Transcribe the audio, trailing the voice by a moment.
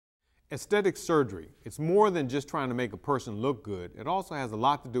Aesthetic surgery, it's more than just trying to make a person look good. It also has a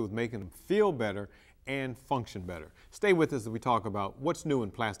lot to do with making them feel better and function better. Stay with us as we talk about what's new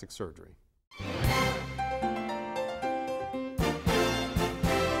in plastic surgery.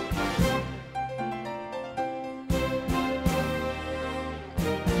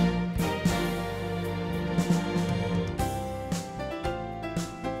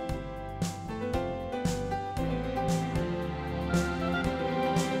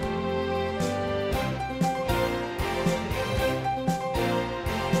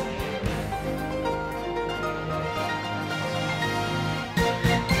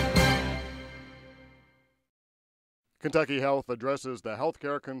 Kentucky Health addresses the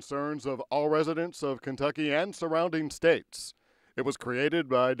healthcare concerns of all residents of Kentucky and surrounding states. It was created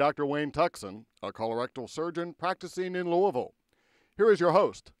by Dr. Wayne Tuckson, a colorectal surgeon practicing in Louisville. Here is your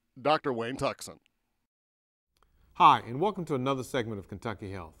host, Dr. Wayne Tuckson. Hi, and welcome to another segment of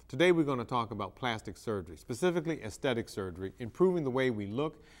Kentucky Health. Today we're going to talk about plastic surgery, specifically aesthetic surgery, improving the way we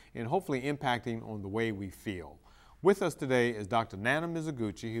look and hopefully impacting on the way we feel. With us today is Dr. Nana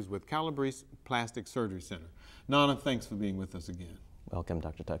Mizuguchi, who's with Calabrese Plastic Surgery Center. Nana, thanks for being with us again. Welcome,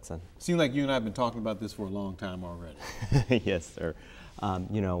 Dr. Tuckson. Seems like you and I have been talking about this for a long time already. Yes, sir.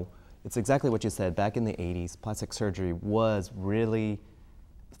 You know, it's exactly what you said. Back in the 80s, plastic surgery was really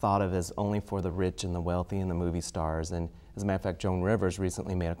thought of as only for the rich and the wealthy and the movie stars. And as a matter of fact, Joan Rivers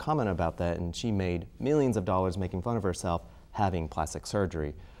recently made a comment about that, and she made millions of dollars making fun of herself having plastic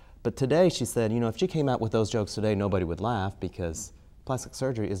surgery. But today she said, you know, if she came out with those jokes today, nobody would laugh because plastic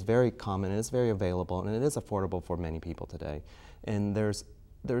surgery is very common, it is very available, and it is affordable for many people today. And there's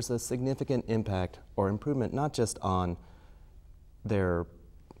a significant impact or improvement not just on their,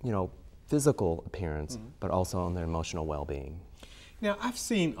 you know, physical appearance, but also on their emotional well-being. Now, I've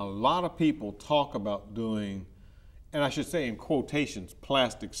seen a lot of people talk about doing, and I should say in quotations,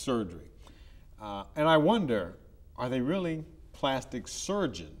 plastic surgery. And I wonder, are they really plastic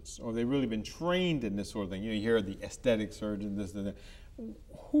surgeons, or they really been trained in this sort of thing? You know, you hear the aesthetic surgeon, this and that.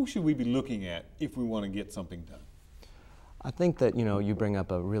 Who should we be looking at if we want to get something done? I think that, you know, you bring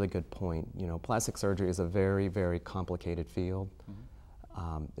up a really good point. You know, plastic surgery is a very, very complicated field.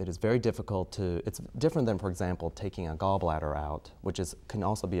 It is very difficult to, it's different than, for example, taking a gallbladder out, which can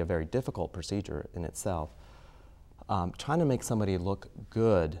also be a very difficult procedure in itself. Trying to make somebody look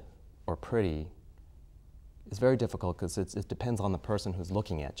good or pretty is very difficult because it depends on the person who's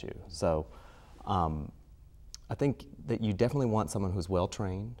looking at you. So I think that you definitely want someone who's well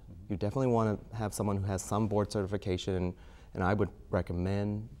trained. You definitely want to have someone who has some board certification, and I would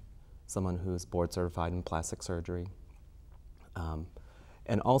recommend someone who's board certified in plastic surgery.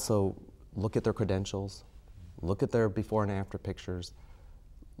 And also look at their credentials, look at their before and after pictures,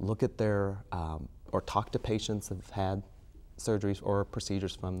 look at their, or talk to patients who've had surgeries or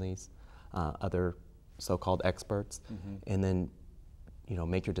procedures from these other so-called experts, and then, you know,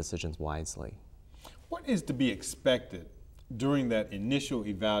 make your decisions wisely. What is to be expected during that initial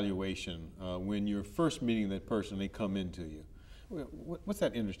evaluation when you're first meeting that person, they come into you? What's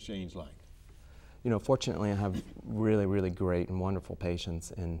that interchange like? You know, fortunately, I have really, really great and wonderful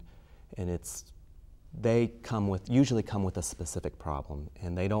patients, and they usually come with a specific problem,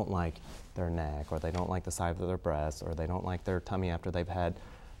 and they don't like their neck, or they don't like the side of their breast, or they don't like their tummy after they've had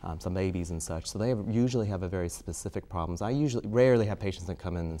some babies and such. So they usually have a very specific problems. I rarely have patients that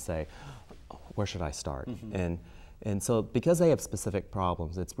come in and say, where should I start? And so because they have specific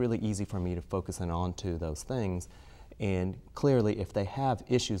problems, it's really easy for me to focus in onto those things. And clearly, if they have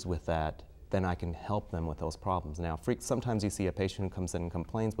issues with that, then I can help them with those problems. Now, sometimes you see a patient who comes in and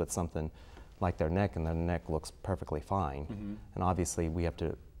complains with something like their neck, and their neck looks perfectly fine. And obviously,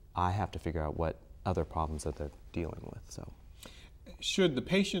 I have to figure out what other problems that they're dealing with. So, should the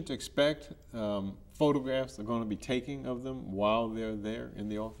patient expect photographs are going to be taken of them while they're there in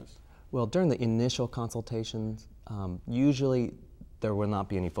the office? Well, during the initial consultations, usually there will not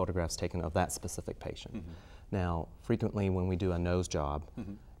be any photographs taken of that specific patient. Now, frequently when we do a nose job,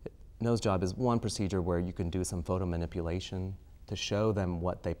 nose job is one procedure where you can do some photo manipulation to show them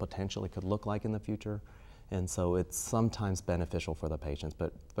what they potentially could look like in the future. And so it's sometimes beneficial for the patients,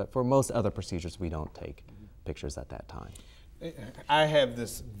 but for most other procedures, we don't take pictures at that time. I have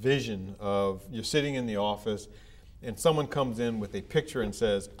this vision of you're sitting in the office and someone comes in with a picture and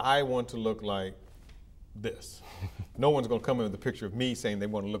says, I want to look like this. No one's going to come in with a picture of me saying they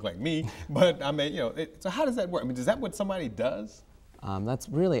want to look like me, but I mean, you know, so how does that work? I mean, is that what somebody does? That's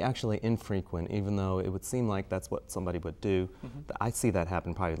really actually infrequent, even though it would seem like that's what somebody would do. I see that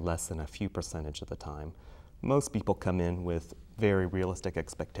happen probably less than a few percentage of the time. Most people come in with very realistic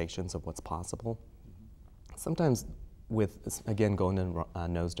expectations of what's possible. Sometimes with, again, going to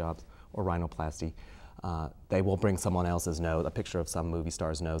nose jobs, or rhinoplasty, they will bring someone else's nose, a picture of some movie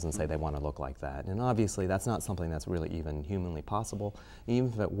star's nose, and say they want to look like that. And obviously that's not something that's really even humanly possible.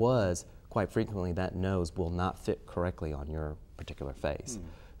 Even if it was, quite frequently that nose will not fit correctly on your particular face.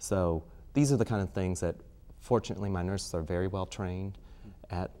 So these are the kind of things that, fortunately, my nurses are very well trained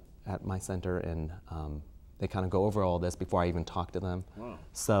at my center, and they kind of go over all this before I even talk to them. Wow.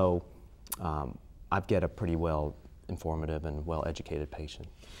 So I get a pretty well informative and well-educated patient.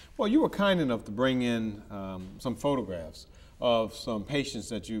 Well, you were kind enough to bring in some photographs of some patients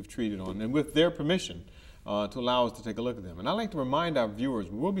that you've treated on, and with their permission, to allow us to take a look at them. And I'd like to remind our viewers,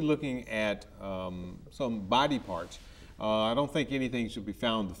 we'll be looking at some body parts. I don't think anything should be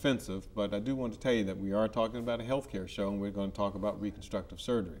found offensive, but I do want to tell you that we are talking about a healthcare show, and we're going to talk about reconstructive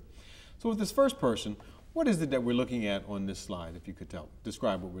surgery. So with this first person, what is it that we're looking at on this slide, if you could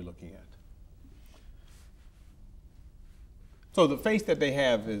describe what we're looking at? So the face that they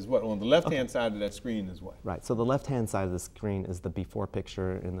have is what, on the left-hand side of that screen is what? Right, so the left-hand side of the screen is the before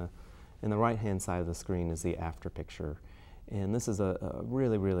picture, and the right-hand side of the screen is the after picture. And this is a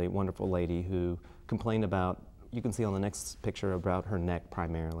really, really wonderful lady who complained about, you can see on the next picture, about her neck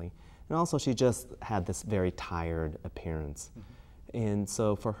primarily. And also she just had this very tired appearance. And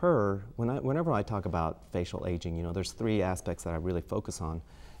so for her, whenever I talk about facial aging, you know, there's three aspects that I really focus on.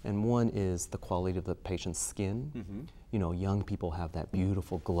 And one is the quality of the patient's skin. You know, young people have that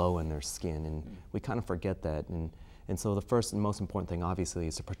beautiful glow in their skin, and we kind of forget that. And so the first and most important thing, obviously,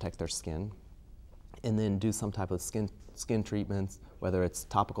 is to protect their skin, and then do some type of skin treatments, whether it's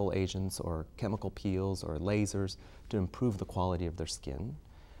topical agents or chemical peels or lasers, to improve the quality of their skin.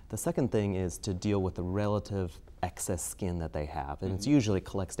 The second thing is to deal with the relative excess skin that they have, and it usually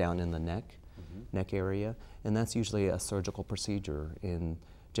collects down in the neck area, and that's usually a surgical procedure, and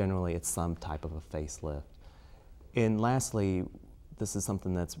generally it's some type of a facelift. And lastly, this is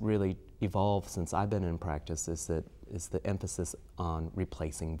something that's really evolved since I've been in practice, is the emphasis on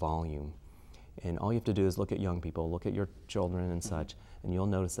replacing volume. And all you have to do is look at young people, look at your children and such, and you'll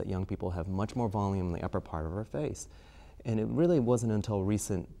notice that young people have much more volume in the upper part of our face. And it really wasn't until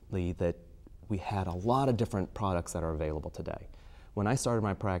recently that we had a lot of different products that are available today. When I started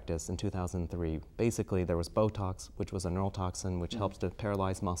my practice in 2003, basically there was Botox, which was a neurotoxin, which helps to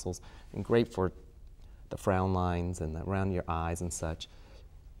paralyze muscles, and great for the frown lines and around your eyes and such.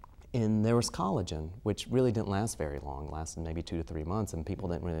 And there was collagen, which really didn't last very long, lasted maybe 2 to 3 months, and people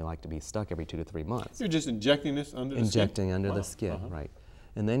didn't really like to be stuck every 2 to 3 months. You're just injecting this under the skin? Injecting under the skin, right.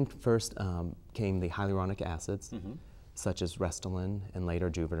 And then first came the hyaluronic acids, such as Restylane and later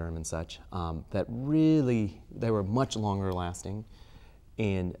Juvederm and such, that really, they were much longer lasting.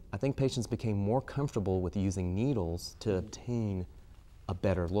 And I think patients became more comfortable with using needles to obtain a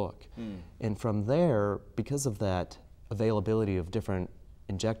better look. And from there, because of that availability of different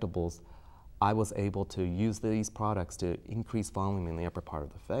injectables, I was able to use these products to increase volume in the upper part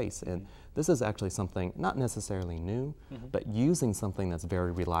of the face. And this is actually something not necessarily new, but using something that's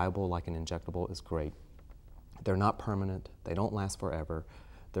very reliable like an injectable is great. They're not permanent, they don't last forever.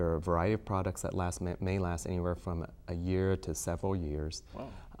 There are a variety of products that may last anywhere from a year to several years.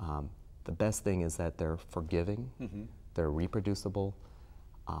 Wow. The best thing is that they're forgiving, they're reproducible,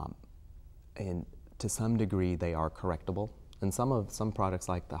 and to some degree they are correctable. And some products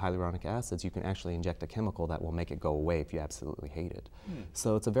like the hyaluronic acids, you can actually inject a chemical that will make it go away if you absolutely hate it.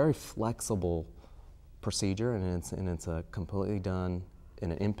 So it's a very flexible procedure, and it's a completely done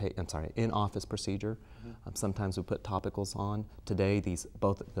in an in-office procedure. Sometimes we put topicals on. Today,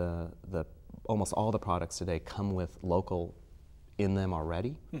 almost all the products today come with local in them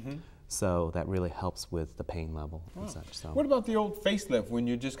already. So that really helps with the pain level and such. So. What about the old facelift when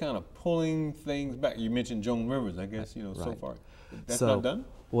you're just kind of pulling things back? You mentioned Joan Rivers, I guess, you know, so far. That's not done?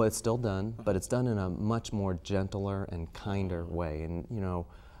 Well, it's still done, but it's done in a much more gentler and kinder way. And, you know,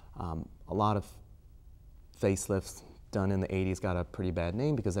 a lot of facelifts done in the 80s got a pretty bad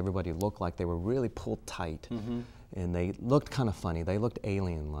name because everybody looked like they were really pulled tight. And they looked kind of funny. They looked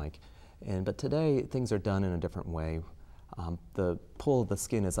alien-like. But today, things are done in a different way. The pull of the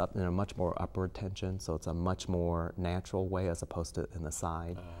skin is up in a much more upward tension, so it's a much more natural way as opposed to in the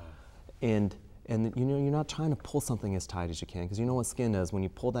side. And you know, you're not trying to pull something as tight as you can, because you know what skin does. When you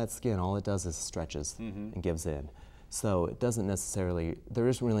pull that skin, all it does is stretches and gives in. So it doesn't necessarily, there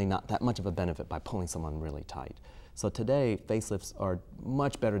is really not that much of a benefit by pulling someone really tight. So today, facelifts are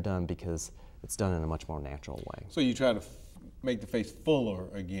much better done because it's done in a much more natural way. So you try to make the face fuller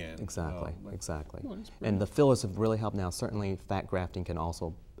again. Exactly, exactly. Oh, and the fillers have really helped now. Certainly fat grafting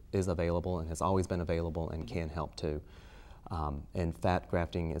is available and has always been available and can help too. And fat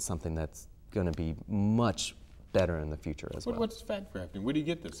grafting is something that's going to be much better in the future as well. What's fat grafting? Where do you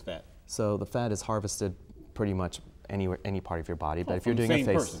get this fat? So the fat is harvested pretty much anywhere, any part of your body, but if you're from the doing a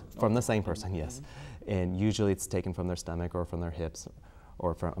same face, person. from the same person, yes. And usually it's taken from their stomach or from their hips,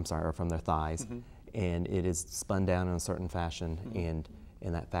 or from, or from their thighs, and it is spun down in a certain fashion, and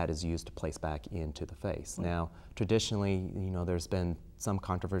that fat is used to place back into the face. Now, traditionally, there's been some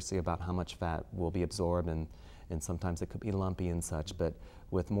controversy about how much fat will be absorbed, and sometimes it could be lumpy and such, but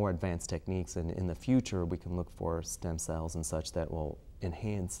with more advanced techniques, and in the future, we can look for stem cells and such that will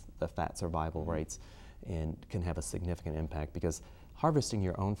enhance the fat survival rates and can have a significant impact, because harvesting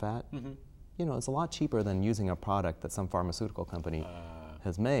your own fat, it's a lot cheaper than using a product that some pharmaceutical company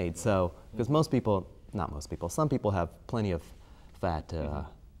has made. So, because some people have plenty of fat to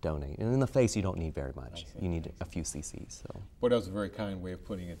donate. And in the face, you don't need very much. You need a few cc's. So. Well, that was a very kind way of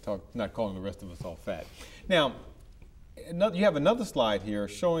putting it, not calling the rest of us all fat. Now, you have another slide here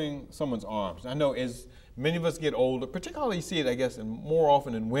showing someone's arms. I know as many of us get older, particularly you see it, I guess, more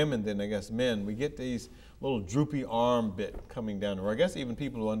often in women than, I guess, men, we get these little droopy arm bit coming down, or I guess even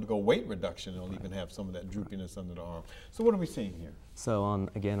people who undergo weight reduction will even have some of that droopiness under the arm. So what are we seeing here? So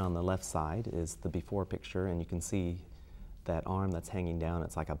again, on the left side is the before picture, and you can see that arm that's hanging down.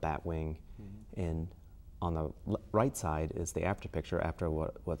 It's like a bat wing. And on the right side is the after picture after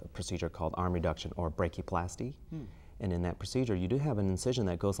what a procedure called arm reduction or brachyplasty. And in that procedure, you do have an incision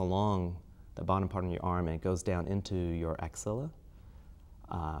that goes along the bottom part of your arm, and it goes down into your axilla.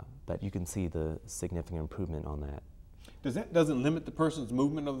 But you can see the significant improvement on that. Doesn't limit the person's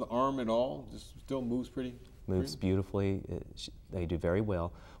movement of the arm at all? Just still moves pretty? Moves beautifully. They do very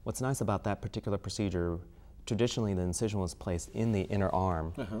well. What's nice about that particular procedure, traditionally the incision was placed in the inner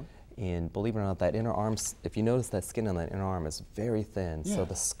arm. And believe it or not, that inner arm, if you notice that skin on that inner arm is very thin, so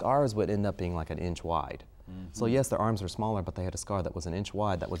the scars would end up being like an inch wide. So yes, their arms are smaller, but they had a scar that was an inch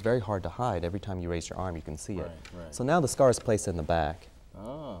wide that was very hard to hide. Every time you raise your arm, you can see it. So now the scar is placed in the back.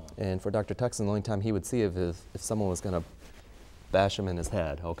 And for Dr. Tuckson, the only time he would see it is if someone was going to bash him in his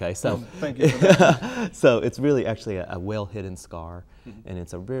head, okay? So, thank you for that. So it's really actually a well-hidden scar, and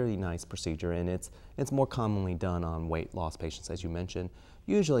it's a really nice procedure, and it's more commonly done on weight loss patients, as you mentioned.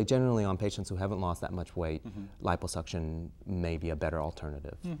 Usually, generally on patients who haven't lost that much weight, liposuction may be a better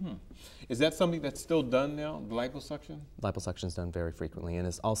alternative. Is that something that's still done now, the liposuction? Liposuction is done very frequently, and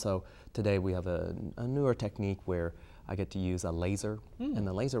it's also, today we have a newer technique where I get to use a laser, and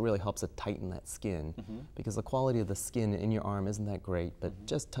the laser really helps to tighten that skin, because the quality of the skin in your arm isn't that great, but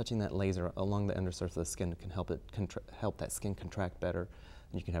just touching that laser along the undersurface of the skin can help that skin contract better,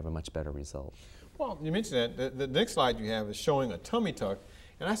 and you can have a much better result. Well, you mentioned that. The next slide you have is showing a tummy tuck,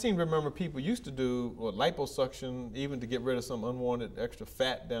 and I seem to remember people used to do liposuction even to get rid of some unwanted extra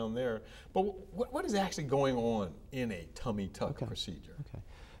fat down there. But what is actually going on in a tummy tuck procedure?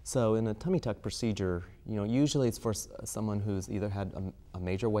 So in a tummy tuck procedure, usually it's for someone who's either had a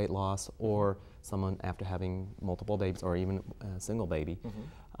major weight loss or someone after having multiple babies or even a single baby.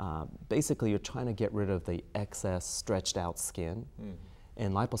 Basically, you're trying to get rid of the excess stretched out skin.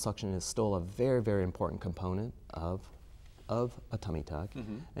 And liposuction is still a very, very important component of a tummy tuck.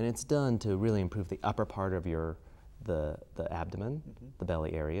 And it's done to really improve the upper part of the abdomen, the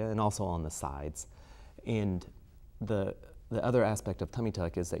belly area, and also on the sides. And the other aspect of tummy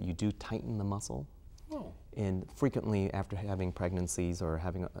tuck is that you do tighten the muscle. And frequently after having pregnancies or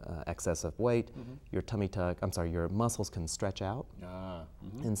having excessive weight, your muscles can stretch out.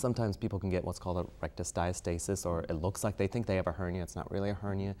 And sometimes people can get what's called a rectus diastasis, or it looks like they think they have a hernia. It's not really a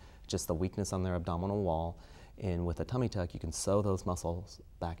hernia, just the weakness on their abdominal wall. And with a tummy tuck, you can sew those muscles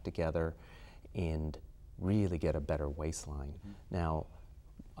back together and really get a better waistline. Now,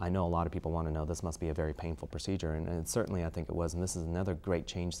 I know a lot of people want to know this must be a very painful procedure, and certainly I think it was, and this is another great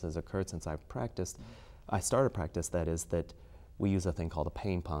change that has occurred since I've practiced. I started practice, that is, that we use a thing called a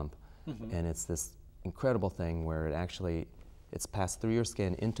pain pump, and it's this incredible thing where it's passed through your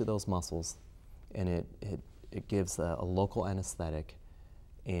skin into those muscles, and it gives a local anesthetic,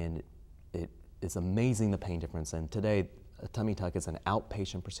 and it is amazing the pain difference. And today, a tummy tuck is an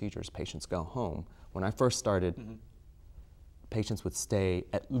outpatient procedure as patients go home. When I first started, patients would stay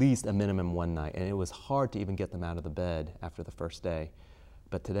at least a minimum one night, and it was hard to even get them out of the bed after the first day.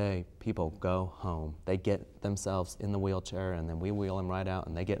 But today, people go home. They get themselves in the wheelchair, and then we wheel them right out,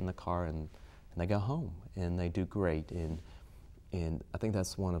 and they get in the car, and they go home, and they do great. And I think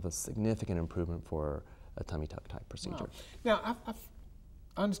that's one of a significant improvement for a tummy tuck type procedure. Now, I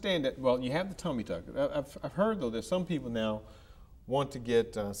understand that, well, you have the tummy tuck. I've heard, though, that some people now want to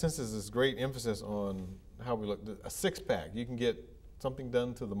get, since there's this great emphasis on how we look, a six-pack. You can get something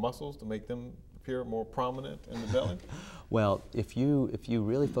done to the muscles to make them appear more prominent in the belly? Well, if you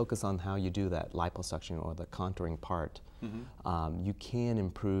really focus on how you do that liposuction or the contouring part, you can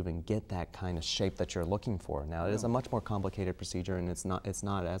improve and get that kind of shape that you're looking for. Now, it is a much more complicated procedure, and it's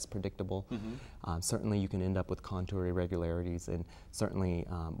not as predictable. Certainly, you can end up with contour irregularities, and certainly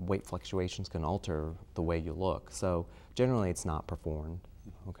weight fluctuations can alter the way you look. So generally, it's not performed.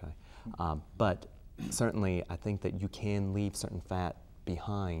 Okay, but certainly, I think that you can leave certain fat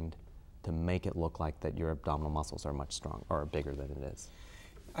behind to make it look like that your abdominal muscles are much stronger or bigger than it is.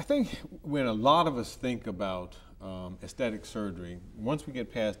 I think when a lot of us think about aesthetic surgery, once we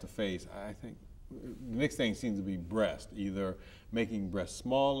get past the face, I think the next thing seems to be breast, either making breasts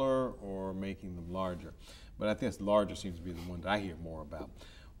smaller or making them larger. But I think larger seems to be the one that I hear more about.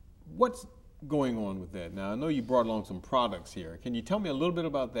 What's going on with that? Now, I know you brought along some products here. Can you tell me a little bit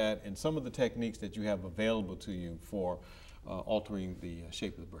about that and some of the techniques that you have available to you for altering the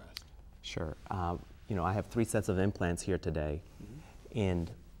shape of the breast? Sure. You know, I have 3 sets of implants here today, and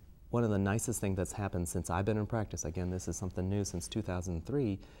one of the nicest things that's happened since I've been in practice, again, this is something new since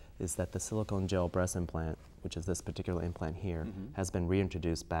 2003, is that the silicone gel breast implant, which is this particular implant here, has been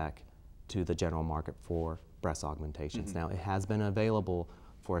reintroduced back to the general market for breast augmentations. Now, it has been available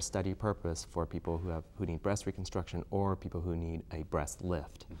for a study purpose for people who need breast reconstruction or people who need a breast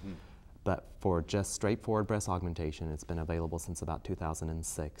lift. But for just straightforward breast augmentation, it's been available since about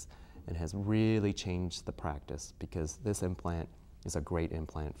 2006 and has really changed the practice because this implant is a great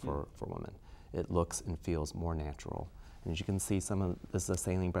implant for women. It looks and feels more natural. And as you can see, this is a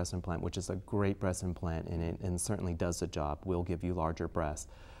saline breast implant, which is a great breast implant, and certainly does the job, will give you larger breasts.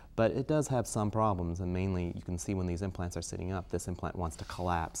 But it does have some problems, and mainly you can see when these implants are sitting up, this implant wants to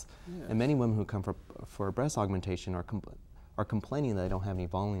collapse. And many women who come for breast augmentation are complaining that they don't have any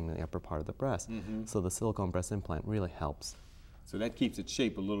volume in the upper part of the breast. So the silicone breast implant really helps. So that keeps its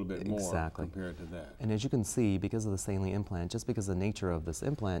shape a little bit more compared to that. And as you can see, because of the saline implant, just because of the nature of this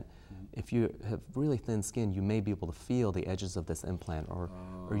implant, if you have really thin skin, you may be able to feel the edges of this implant, or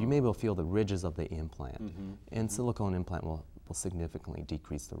you may be able to feel the ridges of the implant. And silicone implant will significantly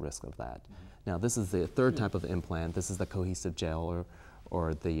decrease the risk of that. Now, this is the 3rd type of implant. This is the cohesive gel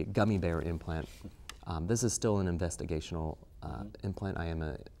or the gummy bear implant. This is still an investigational implant. I am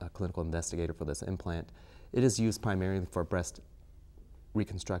a clinical investigator for this implant. It is used primarily for breast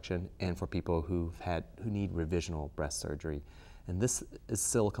reconstruction and for people who need revisional breast surgery. And this is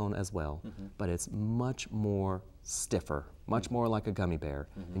silicone as well, but it's much more stiffer, much more like a gummy bear.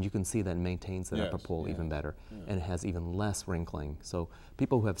 And you can see that it maintains the upper pull even better. And it has even less wrinkling. So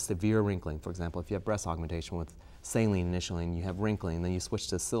people who have severe wrinkling, for example, if you have breast augmentation with saline initially and you have wrinkling, and then you switch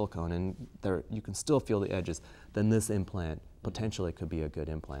to silicone and you can still feel the edges, then this implant potentially could be a good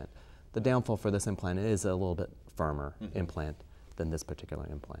implant. The downfall for this implant is a little bit firmer implant than this particular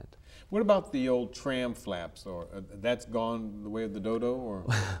implant. What about the old tram flaps, or that's gone the way of the dodo, or?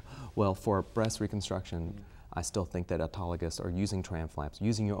 Well, for breast reconstruction, I still think that autologous or using tram flaps,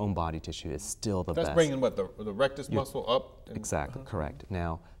 using your own body tissue is still the best. That's bringing what, the rectus muscle up? Exactly, correct.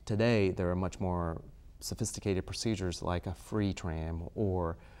 Now, today there are much more sophisticated procedures like a free tram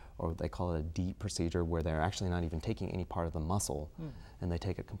or they call it a deep procedure, where they're actually not even taking any part of the muscle, and they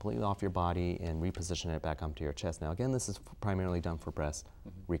take it completely off your body and reposition it back onto your chest. Now, again, this is primarily done for breast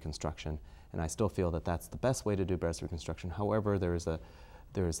reconstruction, and I still feel that that's the best way to do breast reconstruction. However, there's a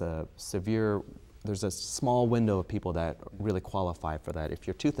small window of people that really qualify for that. If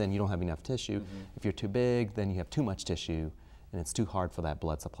you're too thin, you don't have enough tissue. If you're too big, then you have too much tissue, and it's too hard for that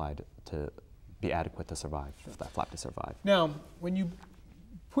blood supply to be adequate to survive, for that flap to survive. Now, when you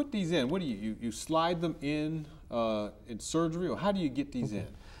put these in, what do you slide them in surgery, or how do you get these in?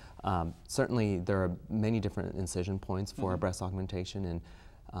 Certainly, there are many different incision points for a breast augmentation,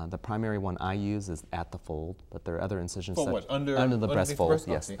 and the primary one I use is at the fold, but there are other incisions under the breast fold.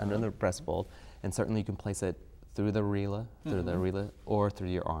 Yes, under the breast fold, and certainly you can place it through the areola, or through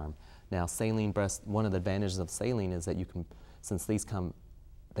your arm. Now, saline breast, one of the advantages of saline is that you can, since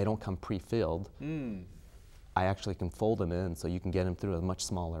they don't come pre-filled. I actually can fold them in so you can get them through a much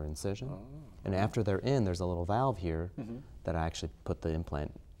smaller incision. And after they're in, there's a little valve here that I actually put the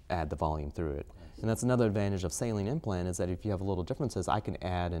implant, add the volume through it. And that's another advantage of saline implant, is that if you have little differences, I can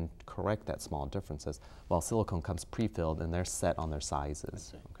add and correct that small differences, while silicone comes pre-filled and they're set on their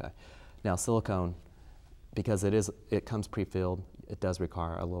sizes. Okay. Now, silicone, because it comes pre-filled, it does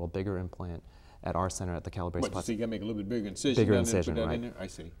require a little bigger implant. At our center at the Calabrese Plastic. So you got to make a little bit bigger incision. Bigger incision, right. right. In there? I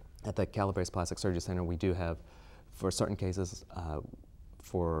see. At the Calabrese Plastic Surgery Center, we do have, for certain cases,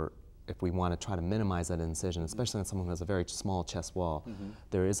 if we want to try to minimize that incision, especially on someone who has a very small chest wall,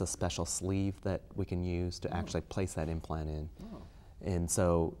 there is a special sleeve that we can use to actually place that implant in. And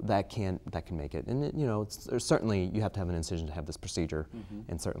so that can make it. And you know, certainly you have to have an incision to have this procedure,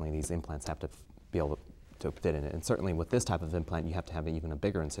 and certainly these implants have to be able to fit in it. And certainly with this type of implant, you have to have even a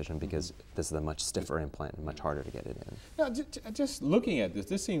bigger incision because this is a much stiffer implant and much harder to get it in. Now, just looking at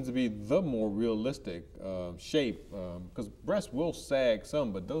this seems to be the more realistic shape, because breasts will sag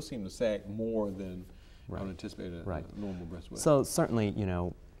some, but those seem to sag more than I would anticipate a normal breast would. So certainly, you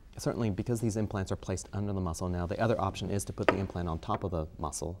know, because these implants are placed under the muscle. Now, the other option is to put the implant on top of the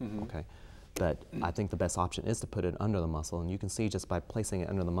muscle, okay? But I think the best option is to put it under the muscle, and you can see just by placing it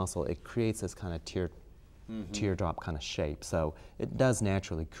under the muscle, it creates this kind of teardrop kind of shape. So it does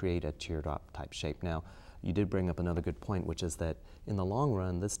naturally create a teardrop type shape. Now, you did bring up another good point, which is that in the long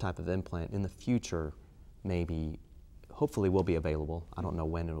run, this type of implant in the future maybe, hopefully will be available. I don't know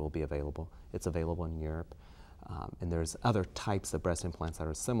when it will be available. It's available in Europe. And there's other types of breast implants that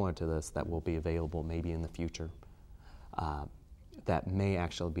are similar to this that will be available maybe in the future. That may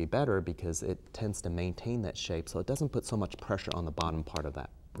actually be better because it tends to maintain that shape, so it doesn't put so much pressure on the bottom part of that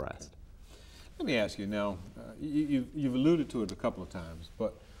breast. Let me ask you now, you've alluded to it a couple of times,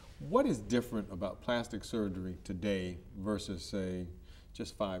 but what is different about plastic surgery today versus, say,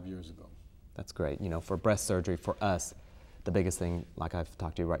 just 5 years ago? That's great. You know, for breast surgery, for us, the biggest thing, like I've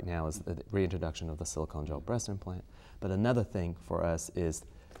talked to you right now, is the reintroduction of the silicone gel breast implant. But another thing for us is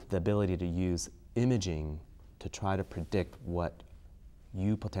the ability to use imaging to try to predict what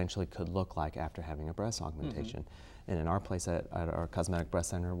you potentially could look like after having a breast augmentation. And in our place at our cosmetic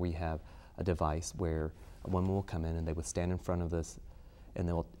breast center, we have a device where a woman will come in and they would stand in front of this and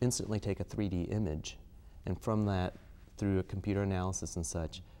they will instantly take a 3D image. And from that, through a computer analysis and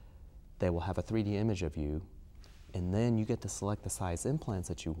such, they will have a 3D image of you, and then you get to select the size implants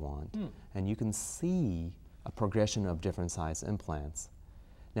that you want, and you can see a progression of different size implants.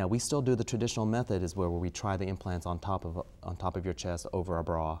 Now, we still do the traditional method is where we try the implants on top of your chest over a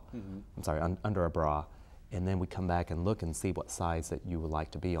bra, I'm sorry, under a bra, and then we come back and look and see what size that you would like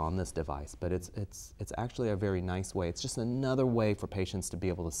to be on this device. But it's actually a very nice way. It's just another way for patients to be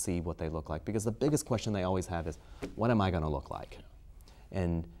able to see what they look like, because the biggest question they always have is, what am I going to look like?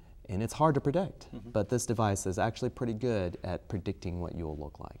 And it's hard to predict, but this device is actually pretty good at predicting what you'll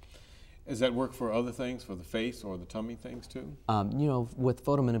look like. Does that work for other things, for the face or the tummy things too? You know, with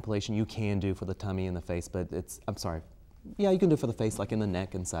photo manipulation, you can do for the tummy and the face, but yeah, you can do for the face, like in the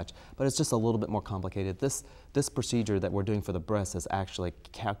neck and such, but it's just a little bit more complicated. This procedure that we're doing for the breast is actually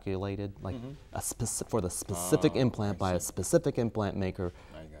calculated, like for the specific implant by a specific implant maker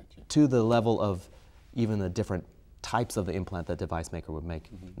to the level of even the different types of the implant that device maker would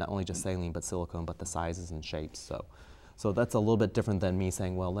make, not only just saline but silicone, but the sizes and shapes. So that's a little bit different than me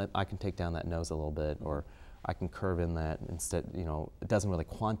saying, well, I can take down that nose a little bit, or I can curve in that. Instead, you know, it doesn't really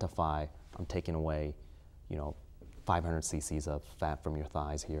quantify. I'm taking away, you know, 500 cc's of fat from your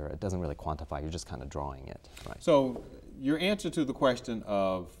thighs here. It doesn't really quantify. You're just kind of drawing it. Right. So your answer to the question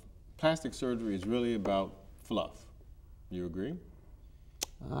of plastic surgery is really about fluff. You agree?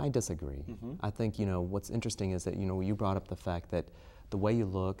 I disagree. I think, you know, what's interesting is that, you know, you brought up the fact that the way you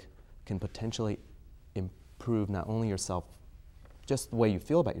look can potentially improve not only yourself, just the way you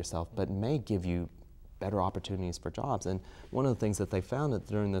feel about yourself, but may give you better opportunities for jobs. And one of the things that they found that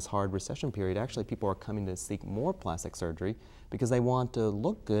during this hard recession period, actually people are coming to seek more plastic surgery because they want to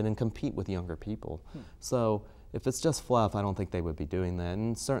look good and compete with younger people. So if it's just fluff, I don't think they would be doing that.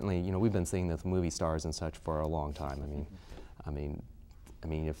 And certainly, you know, we've been seeing this with movie stars and such for a long time. I mean,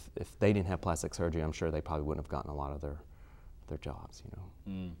 if they didn't have plastic surgery, I'm sure they probably wouldn't have gotten a lot of their jobs, you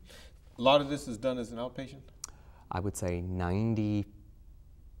know. A lot of this is done as an outpatient? I would say 99%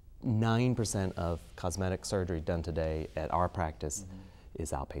 of cosmetic surgery done today at our practice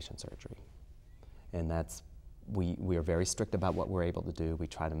is outpatient surgery. And that's, we are very strict about what we're able to do. We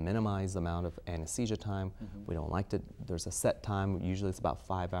try to minimize the amount of anesthesia time. We don't like to, there's a set time, usually it's about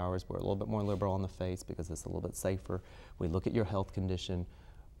 5 hours. We're a little bit more liberal on the face because it's a little bit safer. We look at your health condition.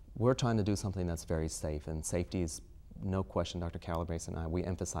 We're trying to do something that's very safe, and safety is no question. Dr. Calabrese and I, we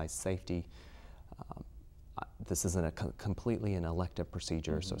emphasize safety. This isn't completely an elective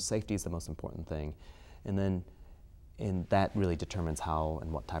procedure, so safety is the most important thing. And that really determines how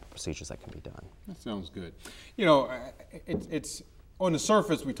and what type of procedures that can be done. That sounds good. You know, it's on the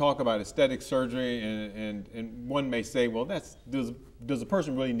surface we talk about aesthetic surgery, and one may say, well, does a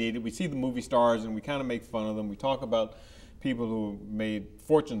person really need it? We see the movie stars and we kind of make fun of them. We talk about people who made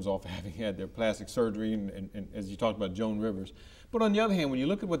fortunes off having had their plastic surgery, and as you talked about, Joan Rivers. But on the other hand, when you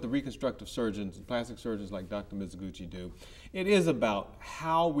look at what the reconstructive surgeons and plastic surgeons like Dr. Mizuguchi do, it is about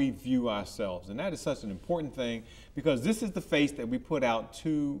how we view ourselves. And that is such an important thing, because this is the face that we put out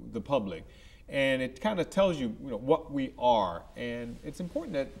to the public. And it kind of tells you, what we are. And it's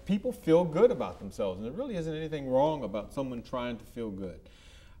important that people feel good about themselves. And there really isn't anything wrong about someone trying to feel good.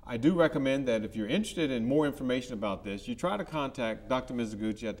 I do recommend that if you're interested in more information about this, you try to contact Dr.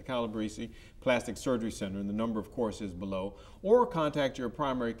 Mizuguchi at the Calabrese Plastic Surgery Center, and the number, of course, is below, or contact your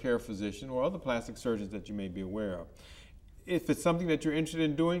primary care physician or other plastic surgeons that you may be aware of. If it's something that you're interested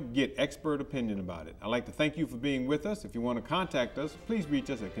in doing, get expert opinion about it. I'd like to thank you for being with us. If you want to contact us, please reach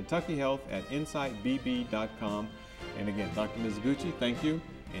us at KentuckyHealth@insightbb.com. And again, Dr. Mizuguchi, thank you,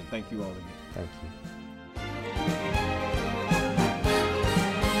 and thank you all again. Thank you.